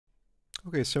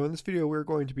Okay, so in this video we're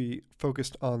going to be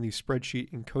focused on the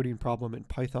spreadsheet encoding problem in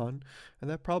Python, and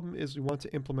that problem is we want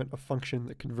to implement a function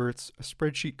that converts a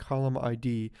spreadsheet column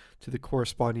ID to the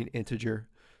corresponding integer.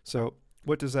 So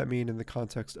what does that mean in the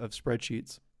context of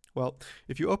spreadsheets? Well,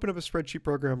 if you open up a spreadsheet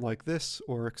program like this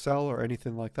or Excel or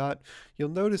anything like that, you'll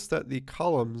notice that the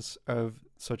columns of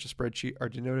such a spreadsheet are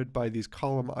denoted by these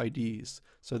column IDs.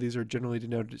 So these are generally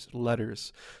denoted as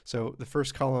letters. So the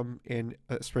first column in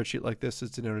a spreadsheet like this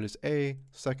is denoted as A,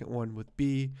 second one with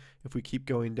B. If we keep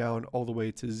going down all the way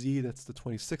to Z, that's the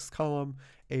 26th column,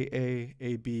 AA,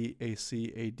 AB,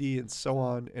 AC, AD, and so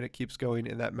on, and it keeps going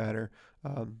in that manner,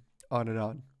 on and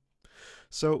on.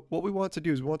 So what we want to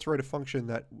do is we want to write a function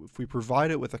that if we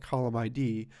provide it with a column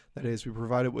ID, that is, we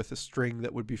provide it with a string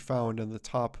that would be found on the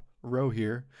top row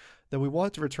here, then we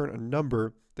want to return a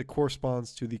number that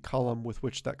corresponds to the column with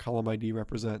which that column ID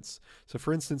represents. So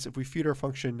for instance, if we feed our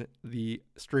function the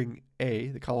string A,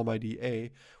 the column ID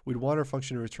A, we'd want our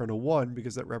function to return a 1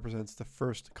 because that represents the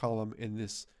first column in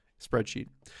this spreadsheet.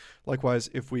 Likewise,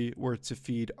 if we were to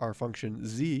feed our function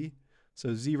Z,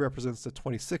 so Z represents the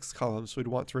 26th column, so we'd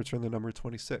want to return the number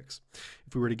 26.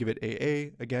 If we were to give it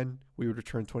AA, again, we would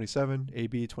return 27,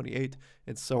 AB 28,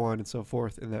 and so on and so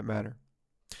forth in that manner.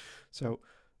 So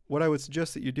what I would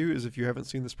suggest that you do is if you haven't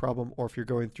seen this problem, or if you're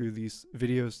going through these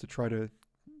videos to try to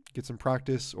get some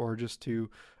practice or just to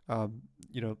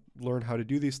learn how to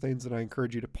do these things, then I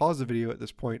encourage you to pause the video at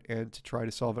this point and to try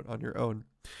to solve it on your own.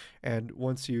 And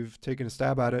once you've taken a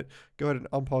stab at it, go ahead and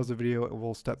unpause the video and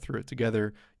we'll step through it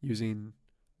together using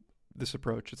this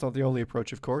approach. It's not the only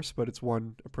approach, of course, but it's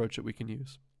one approach that we can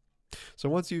use. So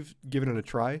once you've given it a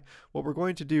try, what we're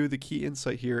going to do, the key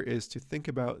insight here is to think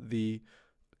about the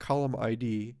column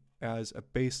ID as a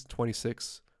base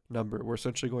 26 number. We're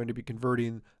essentially going to be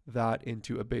converting that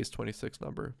into a base 26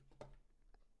 number.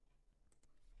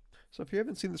 So if you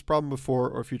haven't seen this problem before,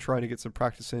 or if you're trying to get some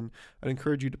practice in, I'd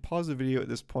encourage you to pause the video at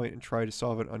this point and try to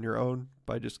solve it on your own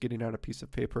by just getting out a piece of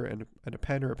paper and a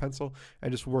pen or a pencil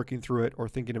and just working through it or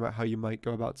thinking about how you might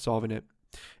go about solving it.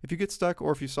 If you get stuck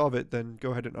or if you solve it, then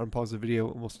go ahead and unpause the video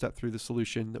and we'll step through the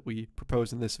solution that we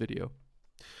propose in this video.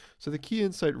 So the key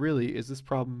insight really is this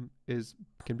problem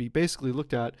can be basically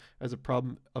looked at as a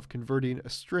problem of converting a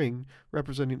string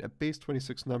representing a base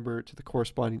 26 number to the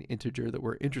corresponding integer that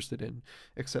we're interested in,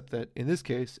 except that in this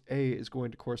case, A is going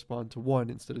to correspond to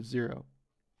 1 instead of 0.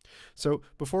 So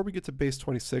before we get to base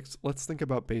 26, let's think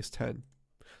about base 10.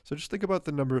 So just think about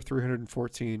the number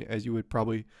 314 as you would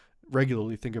probably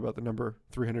regularly think about the number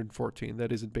 314,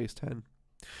 that is in base 10.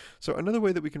 So another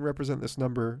way that we can represent this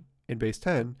number in base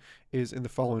 10 is in the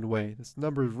following way. This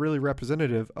number is really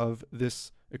representative of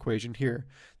this equation here.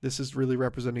 This is really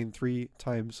representing 3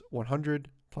 times 100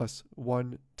 plus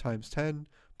 1 times 10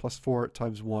 plus 4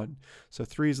 times 1. So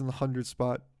 3 is in the 100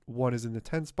 spot, 1 is in the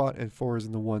 10 spot, and 4 is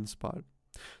in the 1 spot.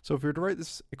 So if we were to write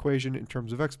this equation in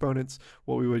terms of exponents,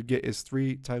 what we would get is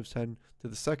 3 times 10 to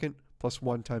the second plus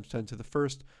 1 times 10 to the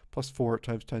first plus 4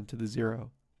 times 10 to the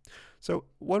 0. So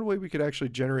one way we could actually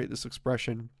generate this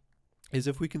expression is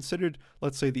if we considered,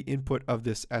 let's say, the input of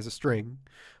this as a string.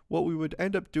 What we would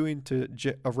end up doing to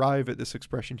arrive at this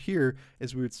expression here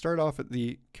is we would start off at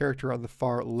the character on the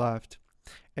far left,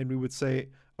 and we would say,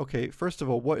 okay, first of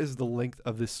all, what is the length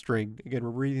of this string? Again, we're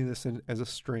reading this in as a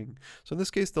string. So in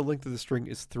this case, the length of the string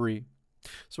is 3.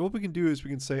 So what we can do is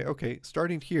we can say, okay,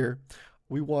 starting here,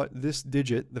 we want this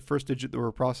digit, the first digit that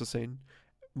we're processing,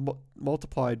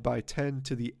 multiplied by 10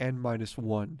 to the n minus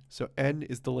 1. So n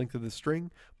is the length of the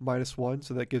string, minus 1,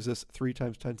 so that gives us 3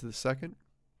 times 10 to the second.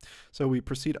 So we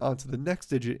proceed on to the next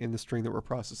digit in the string that we're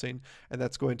processing, and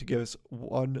that's going to give us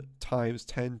 1 times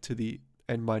 10 to the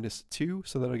n minus 2,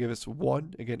 so that'll give us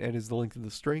 1. Again, n is the length of the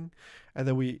string. And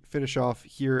then we finish off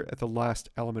here at the last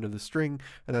element of the string,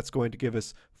 and that's going to give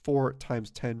us 4 times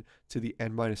 10 to the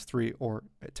n minus 3, or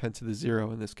 10 to the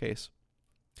 0 in this case.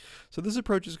 So this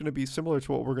approach is going to be similar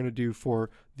to what we're going to do for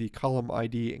the column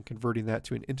ID and converting that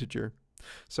to an integer.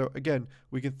 So again,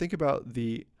 we can think about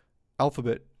the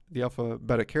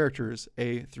alphabetic characters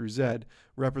A through Z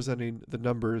representing the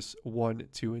numbers 1,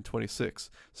 2, and 26.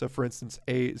 So for instance,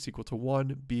 A is equal to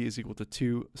 1, B is equal to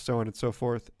 2, so on and so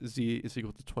forth, Z is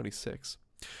equal to 26.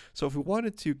 So if we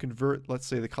wanted to convert, let's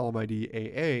say, the column ID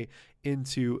AA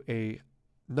into a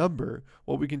number,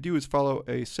 what we can do is follow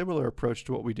a similar approach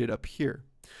to what we did up here.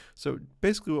 So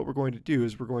basically what we're going to do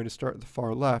is we're going to start at the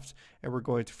far left and we're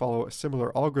going to follow a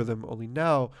similar algorithm, only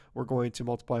now we're going to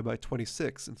multiply by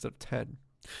 26 instead of 10.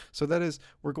 So that is,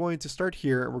 we're going to start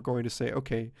here and we're going to say,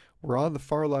 okay, we're on the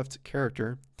far left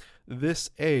character. This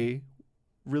A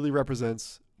really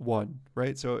represents 1,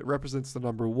 right? So it represents the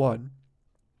number 1.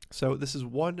 So this is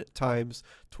 1 times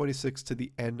 26 to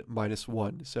the n minus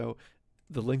 1. So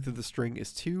the length of the string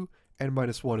is 2, n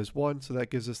minus 1 is 1, so that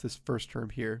gives us this first term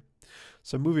here.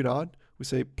 So moving on, we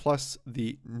say plus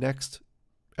the next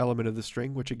element of the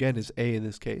string, which again is a in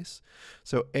this case.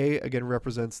 So a again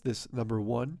represents this number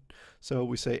 1. So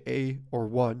we say a, or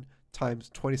 1, times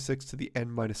 26 to the n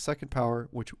minus second power,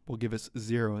 which will give us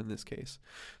 0 in this case.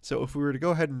 So if we were to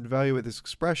go ahead and evaluate this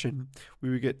expression, we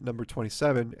would get number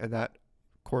 27, and that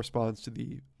corresponds to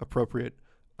the appropriate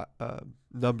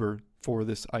number for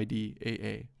this ID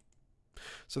AA.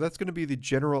 So that's going to be the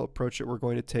general approach that we're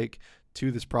going to take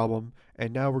to this problem,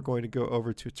 and now we're going to go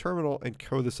over to a terminal and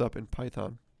code this up in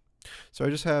Python. So I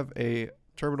just have a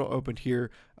terminal opened here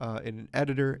in an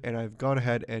editor, and I've gone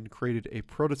ahead and created a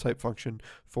prototype function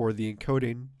for the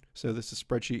encoding. So this is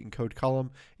spreadsheet encode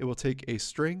column. It will take a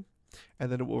string,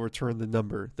 and then it will return the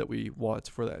number that we want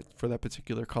for that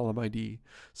particular column ID.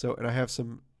 So, and I have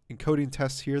some encoding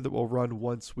tests here that will run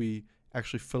once we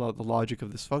actually fill out the logic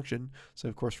of this function. So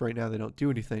of course right now they don't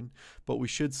do anything, but we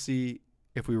should see,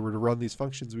 if we were to run these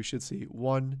functions, we should see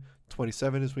 1,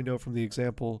 27 as we know from the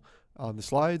example on the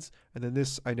slides, and then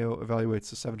this I know evaluates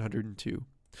to 702.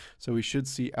 So we should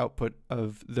see output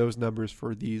of those numbers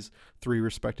for these 3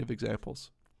 respective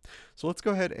examples. So let's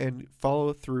go ahead and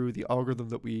follow through the algorithm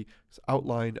that we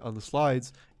outlined on the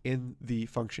slides in the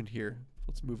function here.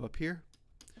 Let's move up here.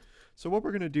 So what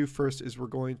we're going to do first is we're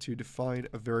going to define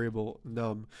a variable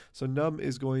num. So num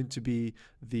is going to be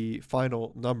the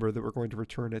final number that we're going to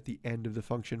return at the end of the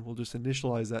function. We'll just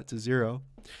initialize that to 0.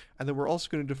 And then we're also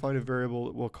going to define a variable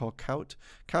that we'll call count.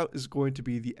 Count is going to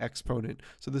be the exponent.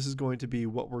 So this is going to be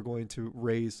what we're going to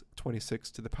raise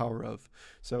 26 to the power of.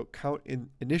 So count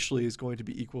initially is going to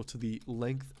be equal to the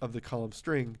length of the column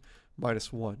string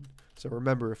minus 1. So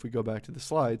remember, if we go back to the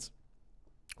slides,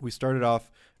 we started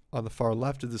off on the far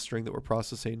left of the string that we're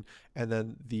processing, and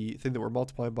then the thing that we're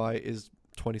multiplying by is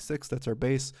 26, that's our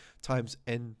base, times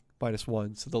n minus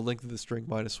 1, so the length of the string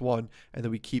minus 1, and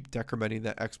then we keep decrementing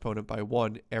that exponent by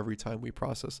 1 every time we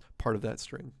process part of that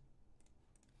string.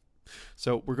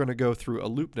 So we're going to go through a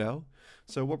loop now.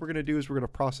 So what we're going to do is we're going to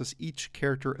process each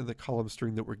character in the column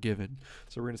string that we're given.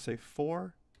 So we're going to say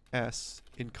for s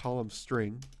in column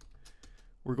string,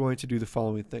 we're going to do the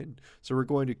following thing. So we're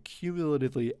going to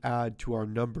cumulatively add to our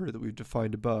number that we've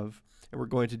defined above, and we're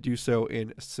going to do so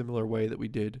in a similar way that we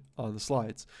did on the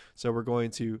slides. So we're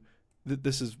going to,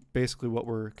 this is basically what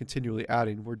we're continually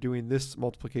adding. We're doing this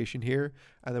multiplication here,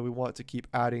 and then we want to keep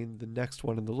adding the next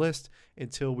one in the list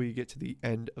until we get to the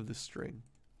end of the string.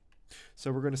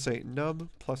 So we're going to say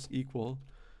num plus equal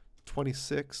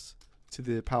 26 to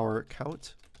the power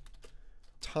count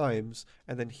times,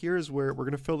 and then here's where we're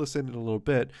going to fill this in a little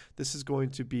bit. This is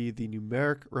going to be the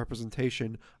numeric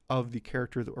representation of the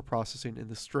character that we're processing in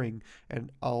the string, and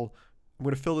I'm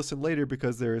going to fill this in later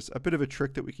because there's a bit of a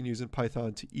trick that we can use in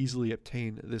Python to easily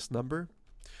obtain this number.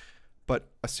 But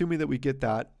assuming that we get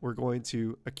that, we're going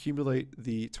to accumulate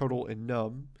the total in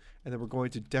num, and then we're going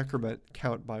to decrement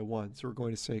count by 1. So we're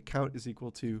going to say count is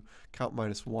equal to count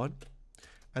minus 1.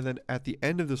 And then at the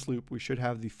end of this loop, we should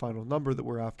have the final number that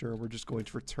we're after, and we're just going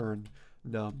to return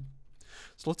num.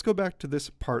 So let's go back to this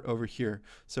part over here.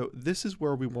 So this is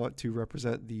where we want to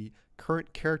represent the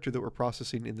current character that we're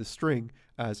processing in the string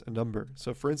as a number.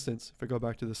 So for instance, if I go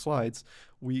back to the slides,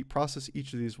 we process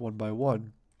each of these one by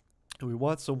one, and we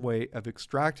want some way of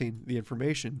extracting the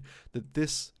information that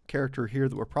this character here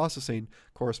that we're processing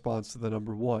corresponds to the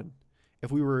number 1.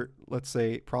 If we were, let's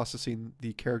say, processing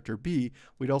the character B,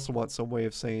 we'd also want some way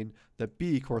of saying that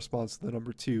B corresponds to the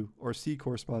number 2 or C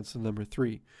corresponds to the number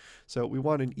 3. So we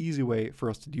want an easy way for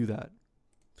us to do that.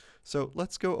 So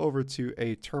let's go over to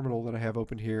a terminal that I have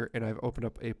open here, and I've opened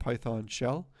up a Python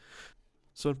shell.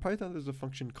 So in Python there's a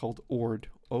function called ord,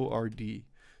 O-R-D.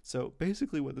 So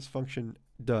basically what this function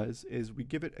does is we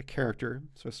give it a character,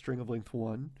 so a string of length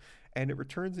 1, and it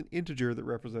returns an integer that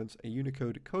represents a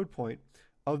Unicode code point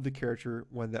of the character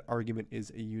when that argument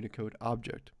is a Unicode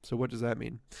object. So what does that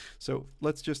mean? So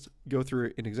let's just go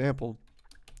through an example.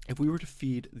 If we were to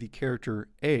feed the character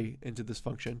A into this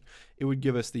function, it would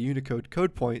give us the Unicode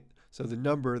code point, so the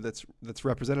number that's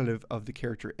representative of the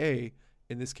character A,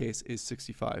 in this case, is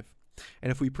 65.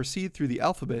 And if we proceed through the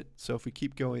alphabet, so if we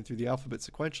keep going through the alphabet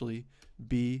sequentially,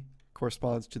 B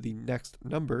corresponds to the next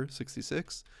number,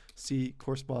 66, C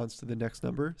corresponds to the next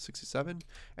number, 67,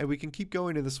 and we can keep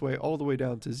going in this way all the way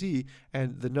down to Z,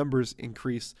 and the numbers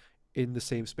increase in the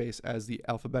same space as the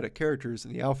alphabetic characters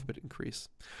in the alphabet increase.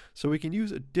 So we can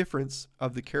use a difference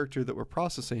of the character that we're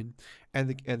processing and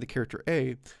the character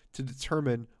A to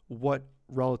determine what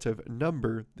relative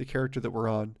number the character that we're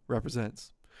on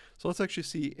represents. So let's actually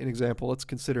see an example. Let's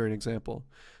consider an example.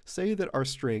 Say that our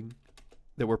string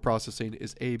that we're processing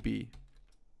is AB.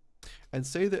 And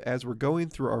say that as we're going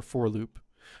through our for loop,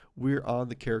 we're on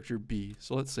the character B.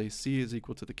 So let's say C is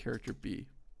equal to the character B.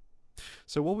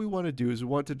 So what we want to do is we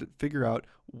want to figure out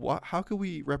how can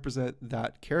we represent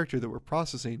that character that we're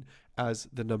processing as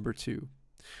the number 2.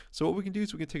 So what we can do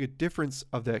is we can take a difference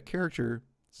of that character,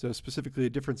 so specifically a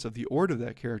difference of the ORD of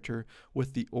that character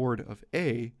with the ORD of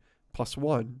A plus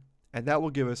 1, and that will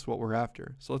give us what we're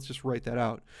after. So let's just write that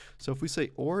out. So if we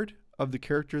say ORD of the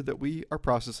character that we are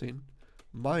processing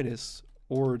minus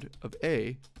ORD of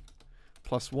A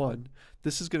plus 1,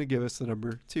 this is going to give us the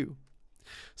number 2.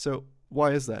 So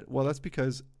why is that? Well, that's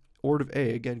because ORD of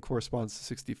A, again, corresponds to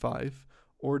 65.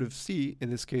 ORD of C, in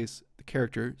this case, the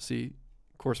character C,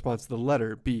 corresponds to the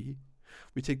letter B.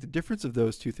 We take the difference of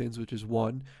those two things, which is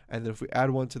 1, and then if we add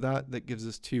 1 to that, that gives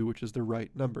us 2, which is the right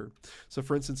number. So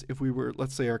for instance, if we were,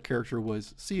 let's say our character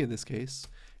was C in this case,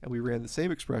 and we ran the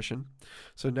same expression,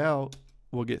 so now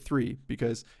we'll get 3,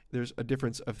 because there's a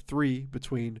difference of 3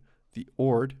 between the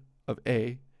ORD of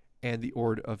A and the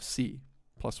ORD of C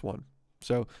plus 1.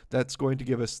 So that's going to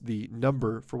give us the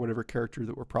number for whatever character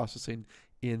that we're processing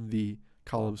in the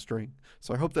column string.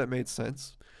 So I hope that made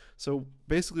sense. So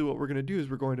basically what we're going to do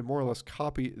is we're going to more or less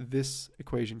copy this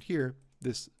equation here,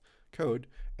 this code,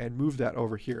 and move that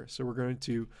over here. So we're going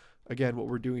to, again, what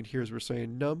we're doing here is we're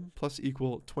saying num plus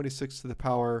equal 26 to the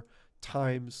power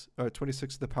times,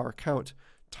 26 to the power count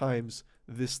times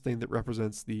this thing that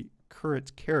represents the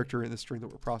current character in the string that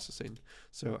we're processing.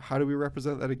 So how do we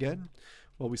represent that again?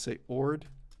 Well, we say ORD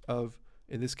of,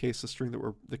 in this case,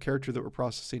 the character that we're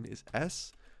processing is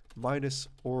S minus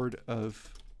ORD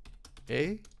of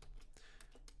A,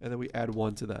 and then we add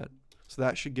 1 to that. So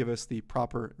that should give us the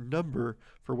proper number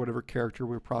for whatever character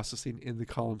we're processing in the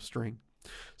column string.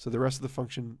 So the rest of the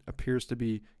function appears to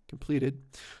be completed.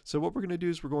 So what we're going to do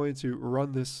is we're going to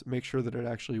run this, make sure that it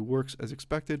actually works as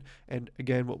expected. And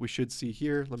again, what we should see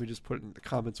here, let me just put in the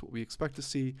comments what we expect to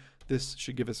see. This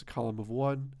should give us a column of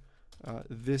 1.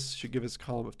 This should give us a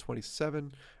column of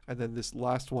 27. And then this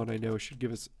last one I know should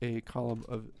give us a column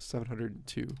of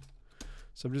 702.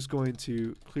 So I'm just going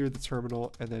to clear the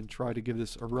terminal and then try to give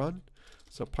this a run.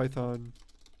 So Python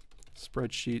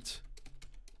spreadsheet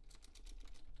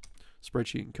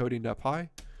encoding.py.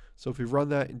 So if we run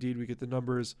that, indeed we get the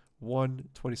numbers 1,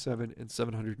 27, and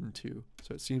 702.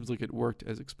 So it seems like it worked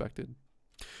as expected.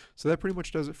 So that pretty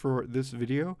much does it for this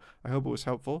video. I hope it was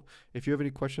helpful. If you have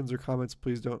any questions or comments,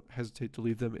 please don't hesitate to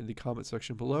leave them in the comment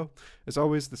section below. As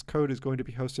always, this code is going to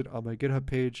be hosted on my GitHub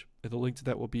page, and the link to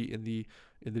that will be in the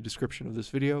description of this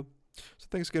video. So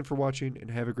thanks again for watching, and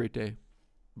have a great day.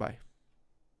 Bye.